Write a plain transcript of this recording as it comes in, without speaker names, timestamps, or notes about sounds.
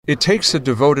It takes a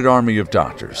devoted army of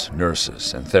doctors,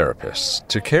 nurses, and therapists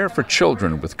to care for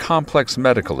children with complex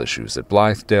medical issues at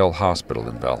Blythedale Hospital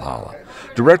in Valhalla.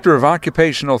 Director of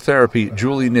Occupational Therapy,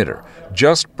 Julie Nitter,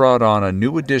 just brought on a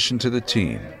new addition to the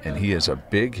team, and he is a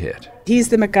big hit. He's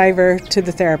the MacGyver to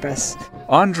the therapists.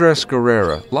 Andres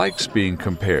Guerrera likes being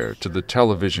compared to the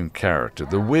television character,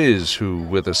 the Wiz who,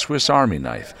 with a Swiss Army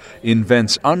knife,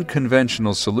 invents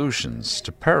unconventional solutions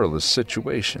to perilous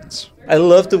situations. I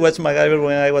love to watch MacGyver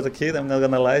when I was a kid, I'm not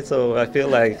gonna lie, so I feel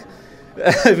like,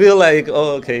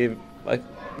 oh, okay,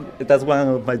 that's one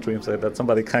of my dreams, that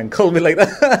somebody can call me like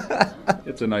that.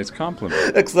 It's a nice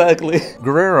compliment. Exactly.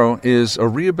 Guerrero is a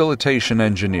rehabilitation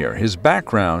engineer. His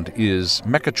background is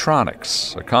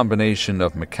mechatronics, a combination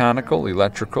of mechanical,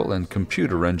 electrical, and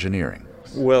computer engineering.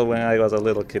 Well, when I was a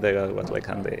little kid, I was like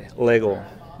the Lego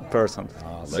person.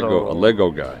 A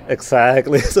Lego guy.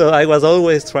 Exactly. So I was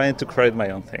always trying to create my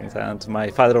own things, and my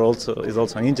father is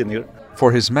also an engineer.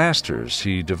 For his master's,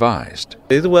 he devised.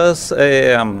 It was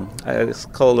it's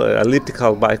called an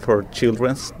elliptical bike for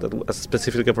children, that was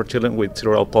specifically for children with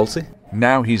cerebral palsy.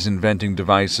 Now he's inventing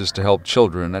devices to help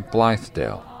children at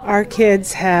Blythedale. Our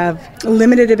kids have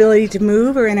limited ability to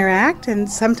move or interact, and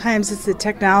sometimes it's the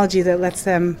technology that lets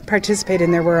them participate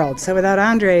in their world. So without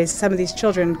Andres, some of these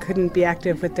children couldn't be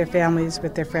active with their families,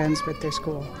 with their friends, with their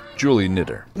school. Julie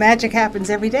Nitter. Magic happens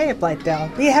every day at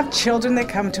Blythedale. We have children that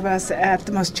come to us at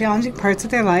the most challenging parts of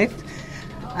their life,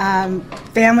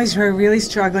 families who are really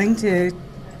struggling to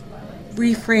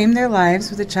reframe their lives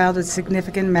with a child with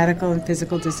significant medical and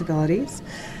physical disabilities.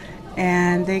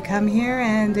 And they come here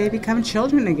and they become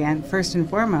children again, first and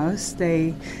foremost.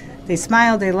 They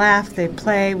smile, they laugh, they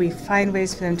play. We find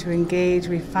ways for them to engage.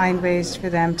 We find ways for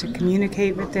them to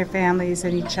communicate with their families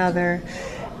and each other.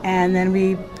 And then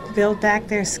we build back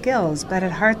their skills. But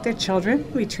at heart, they're children.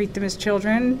 We treat them as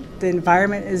children. The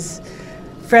environment is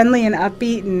friendly and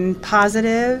upbeat and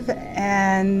positive,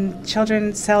 and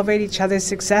children celebrate each other's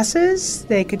successes.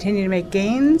 They continue to make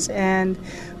gains, and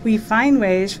we find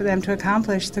ways for them to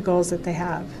accomplish the goals that they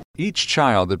have. Each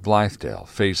child at Blythedale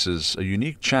faces a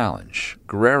unique challenge.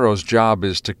 Guerrero's job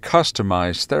is to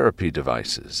customize therapy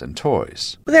devices and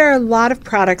toys. There are a lot of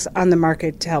products on the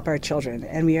market to help our children,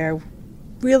 and we are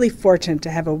really fortunate to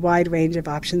have a wide range of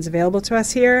options available to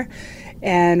us here.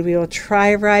 And we will try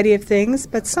a variety of things,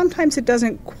 but sometimes it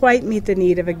doesn't quite meet the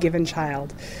need of a given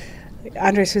child.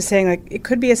 Andres was saying, it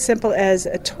could be as simple as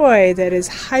a toy that is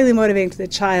highly motivating to the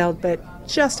child, but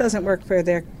just doesn't work for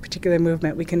their particular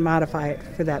movement. We can modify it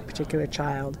for that particular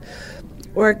child.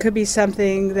 Or it could be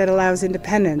something that allows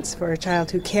independence for a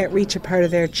child who can't reach a part of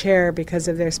their chair because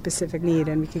of their specific need,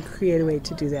 and we can create a way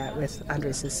to do that with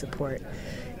Andres' support.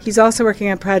 He's also working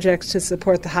on projects to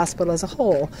support the hospital as a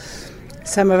whole.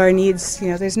 Some of our needs,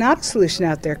 there's not a solution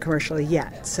out there commercially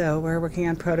yet, so we're working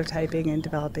on prototyping and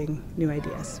developing new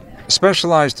ideas.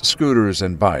 Specialized scooters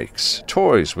and bikes,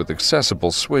 toys with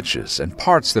accessible switches, and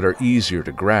parts that are easier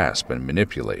to grasp and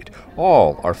manipulate,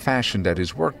 all are fashioned at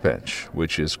his workbench,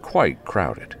 which is quite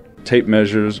crowded. Tape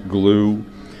measures, glue,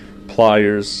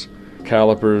 pliers,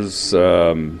 calipers,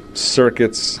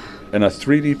 circuits, and a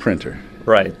 3D printer.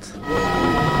 Right.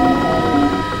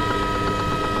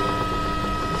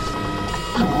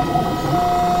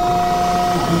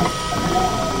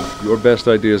 Your best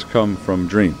ideas come from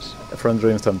dreams. From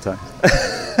dreams sometimes.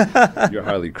 You're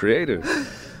highly creative.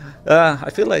 I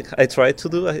feel like I try to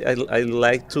do. I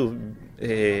like to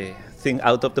think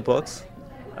out of the box,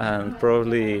 and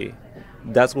probably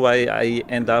that's why I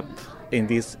end up in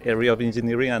this area of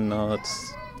engineering and not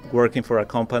working for a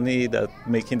company that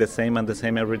making the same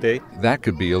every day. That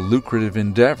could be a lucrative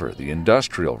endeavor, the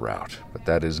industrial route, but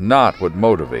that is not what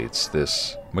motivates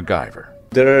this MacGyver.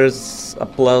 There's a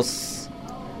plus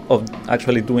of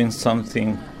actually doing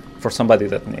something for somebody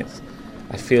that needs.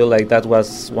 I feel like that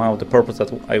was one of the purposes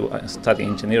that I studied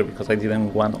engineering, because I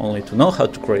didn't want only to know how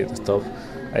to create stuff.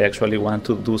 I actually want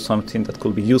to do something that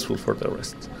could be useful for the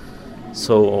rest.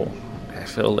 So I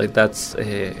feel like that's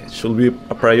should be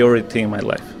a priority in my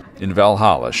life. In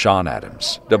Valhalla, Sean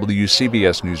Adams,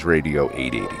 WCBS News Radio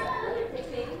 880.